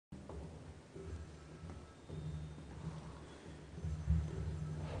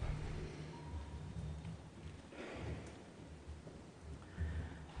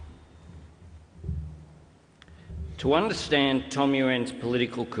To understand Tom Uren's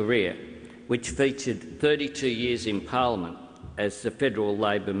political career, which featured 32 years in Parliament as the federal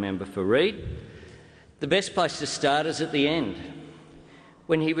Labor member for Reid, the best place to start is at the end.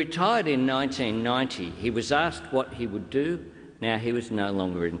 When he retired in 1990, he was asked what he would do now he was no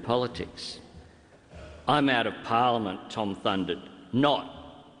longer in politics. "I'm out of Parliament," Tom thundered,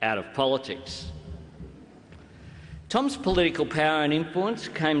 "not out of politics." Tom's political power and influence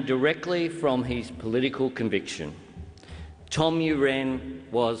came directly from his political conviction. Tom Uren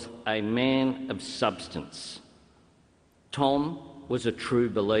was a man of substance. Tom was a true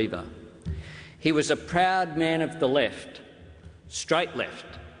believer. He was a proud man of the left, straight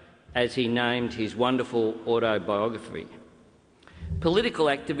left, as he named his wonderful autobiography. Political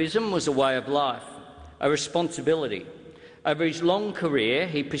activism was a way of life, a responsibility. Over his long career,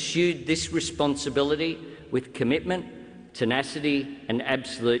 he pursued this responsibility with commitment, tenacity and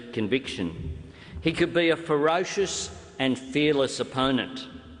absolute conviction. He could be a ferocious and fearless opponent,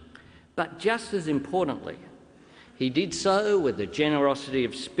 but just as importantly, he did so with a generosity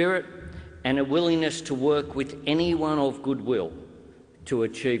of spirit and a willingness to work with anyone of goodwill to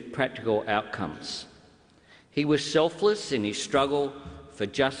achieve practical outcomes. He was selfless in his struggle for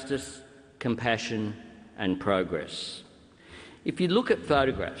justice, compassion and progress. If you look at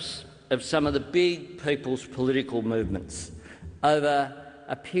photographs of some of the big people's political movements over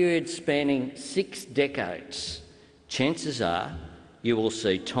a period spanning 6 decades, chances are you will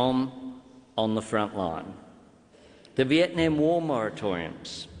see Tom on the front line. The Vietnam War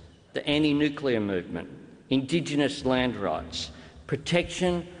moratoriums, the anti-nuclear movement, Indigenous land rights,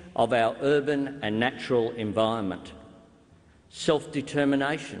 protection of our urban and natural environment,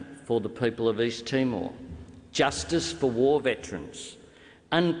 self-determination for the people of East Timor, justice for war veterans,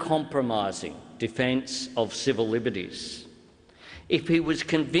 uncompromising defence of civil liberties. If he was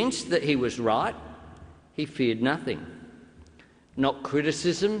convinced that he was right, he feared nothing. Not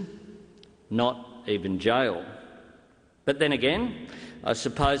criticism, not even jail. But then again, I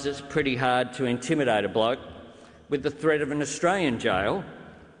suppose it's pretty hard to intimidate a bloke with the threat of an Australian jail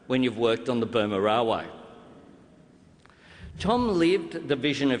when you've worked on the Burma Railway. Tom lived the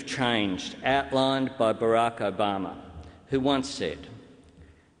vision of change outlined by Barack Obama, who once said,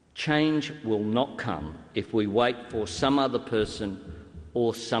 "Change will not come if we wait for some other person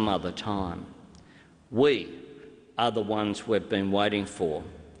or some other time. We are the ones we've been waiting for.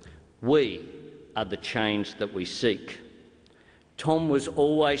 We are the change that we seek." Tom was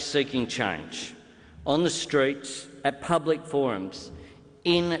always seeking change, on the streets, at public forums,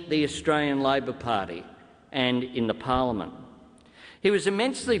 in the Australian Labor Party and in the Parliament. He was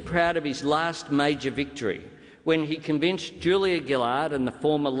immensely proud of his last major victory when he convinced Julia Gillard and the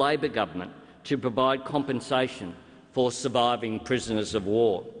former Labor government to provide compensation for surviving prisoners of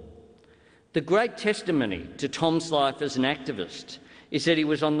war. The great testimony to Tom's life as an activist is that he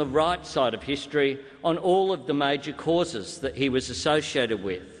was on the right side of history on all of the major causes that he was associated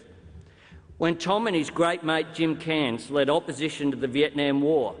with. When Tom and his great mate Jim Cairns led opposition to the Vietnam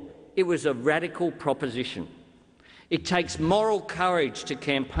War, it was a radical proposition. It takes moral courage to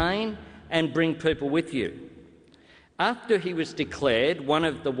campaign and bring people with you. After he was declared one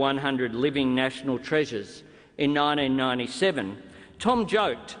of the 100 living national treasures in 1997, Tom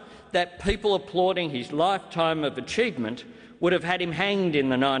joked that people applauding his lifetime of achievement would have had him hanged in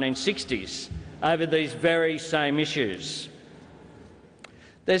the 1960s over these very same issues.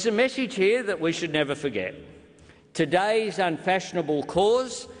 There's a message here that we should never forget. Today's unfashionable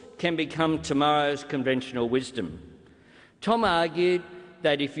cause can become tomorrow's conventional wisdom. Tom argued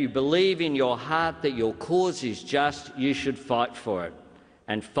that if you believe in your heart that your cause is just, you should fight for it.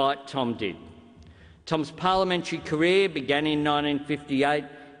 And fight Tom did. Tom's parliamentary career began in 1958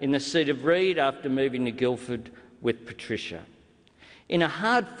 in the seat of Reid after moving to Guildford with Patricia. In a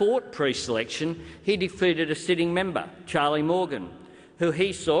hard-fought pre-selection, he defeated a sitting member, Charlie Morgan, who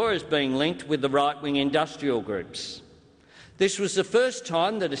he saw as being linked with the right-wing industrial groups. This was the first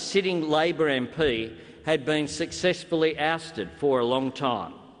time that a sitting Labor MP had been successfully ousted for a long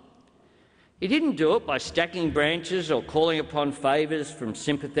time. He didn't do it by stacking branches or calling upon favours from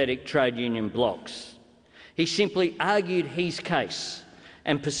sympathetic trade union blocs. He simply argued his case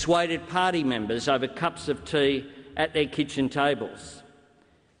and persuaded party members over cups of tea at their kitchen tables.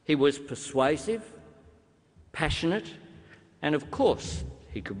 He was persuasive, passionate, and of course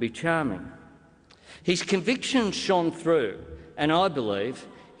he could be charming. His convictions shone through, and I believe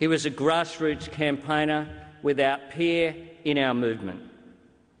he was a grassroots campaigner without peer in our movement.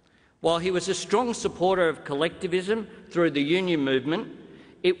 While he was a strong supporter of collectivism through the union movement,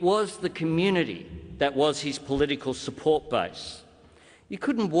 it was the community that was his political support base. You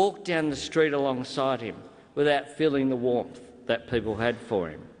couldn't walk down the street alongside him without feeling the warmth that people had for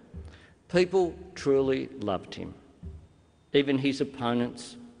him. People truly loved him. Even his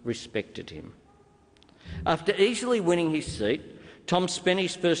opponents respected him. After easily winning his seat, Tom spent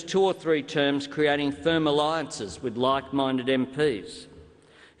his first 2 or 3 terms creating firm alliances with like-minded MPs.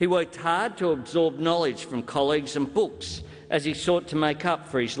 He worked hard to absorb knowledge from colleagues and books as he sought to make up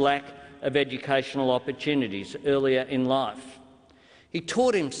for his lack of educational opportunities earlier in life. He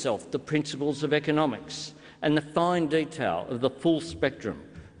taught himself the principles of economics and the fine detail of the full spectrum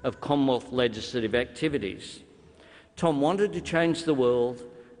of Commonwealth legislative activities. Tom wanted to change the world,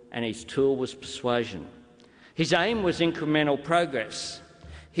 and his tool was persuasion. His aim was incremental progress.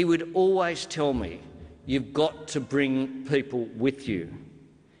 He would always tell me, "You've got to bring people with you."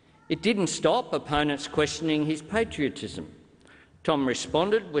 It didn't stop opponents questioning his patriotism. Tom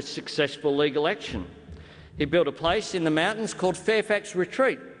responded with successful legal action. He built a place in the mountains called Fairfax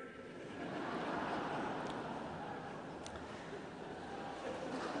Retreat.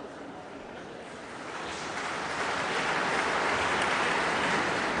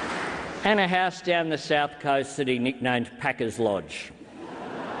 And a house down the south coast that he nicknamed Packers Lodge.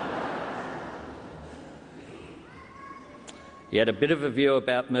 He had a bit of a view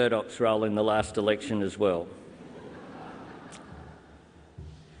about Murdoch's role in the last election as well.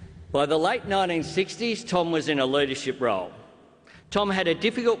 By the late 1960s, Tom was in a leadership role. Tom had a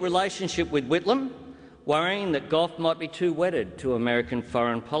difficult relationship with Whitlam, worrying that Gough might be too wedded to American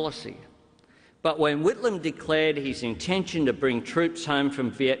foreign policy. But when Whitlam declared his intention to bring troops home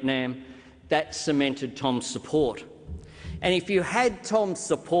from Vietnam, that cemented Tom's support. And if you had Tom's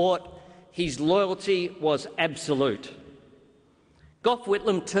support, his loyalty was absolute. Gough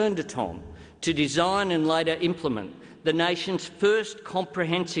Whitlam turned to Tom to design and later implement the nation's first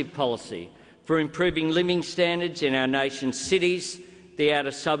comprehensive policy for improving living standards in our nation's cities, the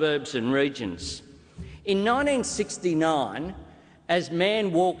outer suburbs and regions. In 1969, as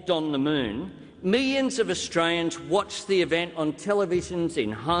man walked on the moon, millions of Australians watched the event on televisions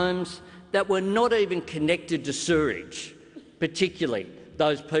in homes that were not even connected to sewerage, particularly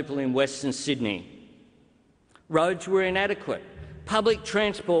those people in Western Sydney. Roads were inadequate. Public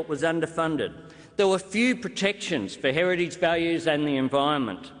transport was underfunded. There were few protections for heritage values and the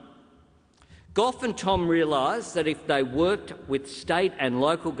environment. Gough and Tom realised that if they worked with state and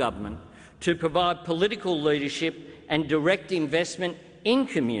local government to provide political leadership and direct investment in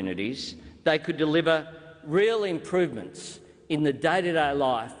communities, they could deliver real improvements in the day-to-day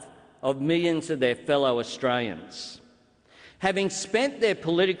life of millions of their fellow Australians. Having spent their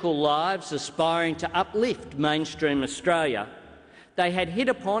political lives aspiring to uplift mainstream Australia, they had hit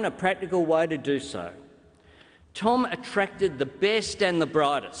upon a practical way to do so. Tom attracted the best and the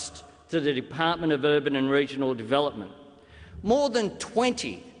brightest to the Department of Urban and Regional Development. More than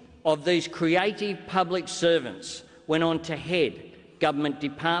 20 of these creative public servants went on to head government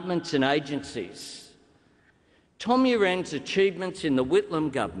departments and agencies. Tom Uren's achievements in the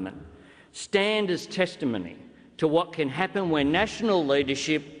Whitlam government stand as testimony to what can happen when national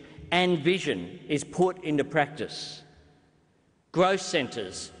leadership and vision is put into practice. Growth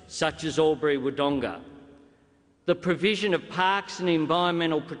centres such as Albury-Wodonga, the provision of parks and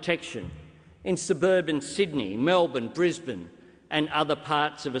environmental protection in suburban Sydney, Melbourne, Brisbane and other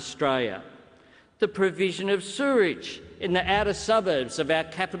parts of Australia, the provision of sewerage in the outer suburbs of our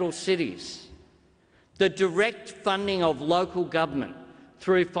capital cities, the direct funding of local government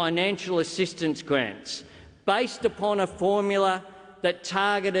through financial assistance grants based upon a formula that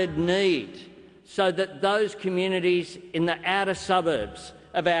targeted need so that those communities in the outer suburbs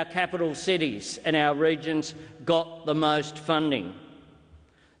of our capital cities and our regions got the most funding.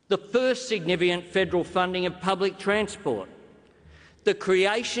 The first significant federal funding of public transport, the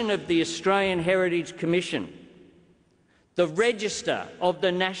creation of the Australian Heritage Commission, the register of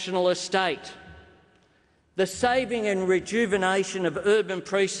the National Estate, the saving and rejuvenation of urban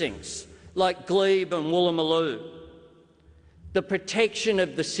precincts like Glebe and Woolloomooloo, the protection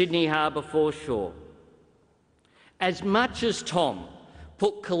of the Sydney Harbour foreshore. As much as Tom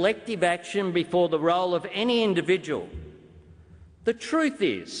put collective action before the role of any individual, the truth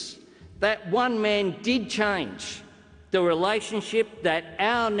is that one man did change the relationship that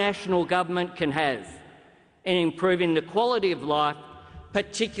our national government can have in improving the quality of life,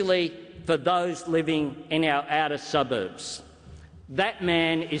 particularly for those living in our outer suburbs. That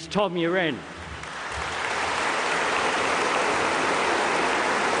man is Tom Uren.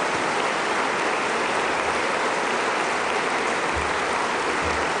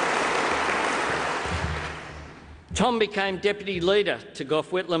 Tom became deputy leader to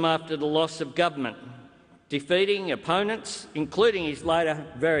Gough Whitlam after the loss of government, defeating opponents, including his later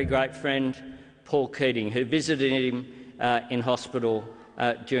very great friend Paul Keating, who visited him in hospital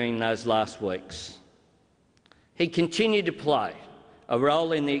during those last weeks. He continued to play a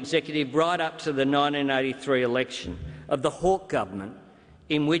role in the executive right up to the 1983 election of the Hawke government,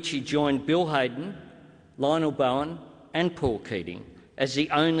 in which he joined Bill Hayden, Lionel Bowen and Paul Keating as the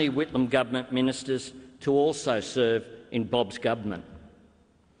only Whitlam government ministers to also serve in Bob's government.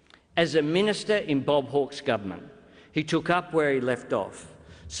 As a minister in Bob Hawke's government, he took up where he left off,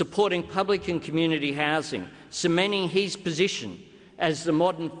 supporting public and community housing, cementing his position as the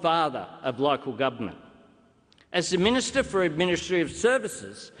modern father of local government. As the Minister for Administrative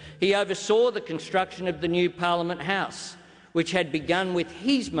Services, he oversaw the construction of the new Parliament House, which had begun with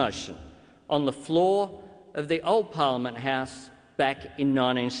his motion on the floor of the old Parliament House back in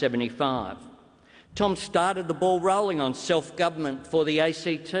 1975. Tom started the ball rolling on self-government for the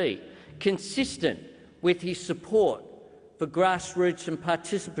ACT, consistent with his support for grassroots and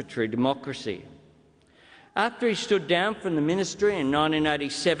participatory democracy. After he stood down from the ministry in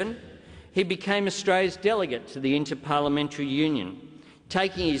 1987, he became Australia's delegate to the Interparliamentary Union,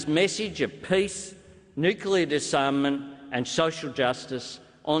 taking his message of peace, nuclear disarmament and social justice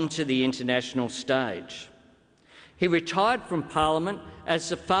onto the international stage. He retired from Parliament as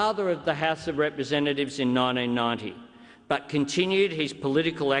the father of the House of Representatives in 1990, but continued his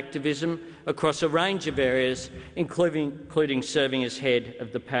political activism across a range of areas, including serving as head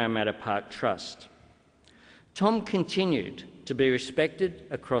of the Parramatta Park Trust. Tom continued to be respected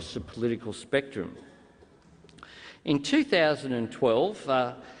across the political spectrum. In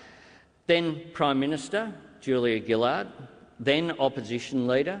 2012, then Prime Minister Julia Gillard, then Opposition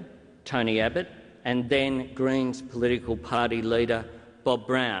Leader Tony Abbott and then Greens political party leader Bob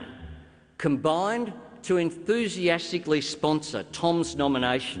Brown combined to enthusiastically sponsor Tom's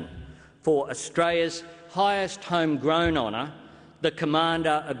nomination for Australia's highest homegrown honour, the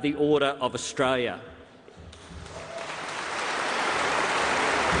Commander of the Order of Australia.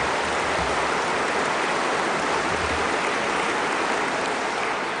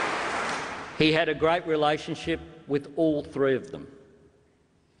 He had a great relationship with all three of them.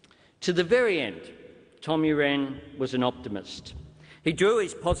 To the very end, Tom Uren was an optimist. He drew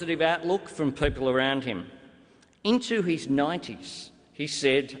his positive outlook from people around him. Into his 90s, he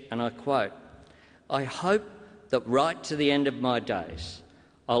said, and I quote, "I hope that right to the end of my days,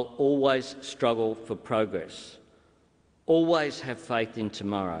 I'll always struggle for progress. Always have faith in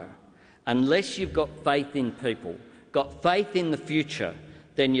tomorrow. Unless you've got faith in people, got faith in the future,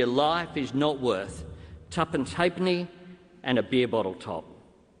 then your life is not worth tuppence halfpenny and a beer bottle top."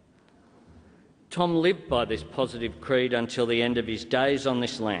 Tom lived by this positive creed until the end of his days on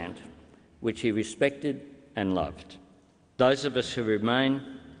this land, which he respected and loved. Those of us who remain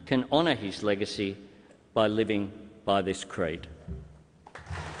can honour his legacy by living by this creed.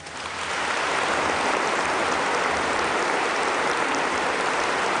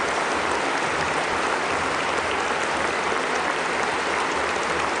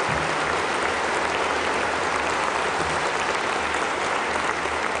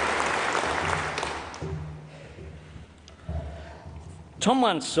 Tom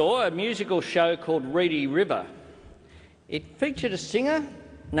once saw a musical show called Reedy River. It featured a singer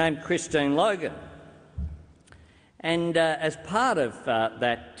named Christine Logan. And as part of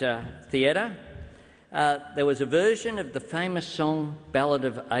that theatre, there was a version of the famous song Ballad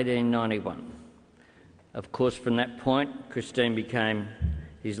of 1891. Of course, from that point, Christine became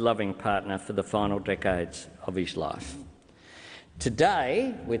his loving partner for the final decades of his life.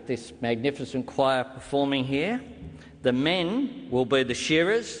 Today, with this magnificent choir performing here, the men will be the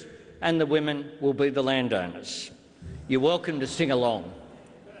shearers and the women will be the landowners. You're welcome to sing along.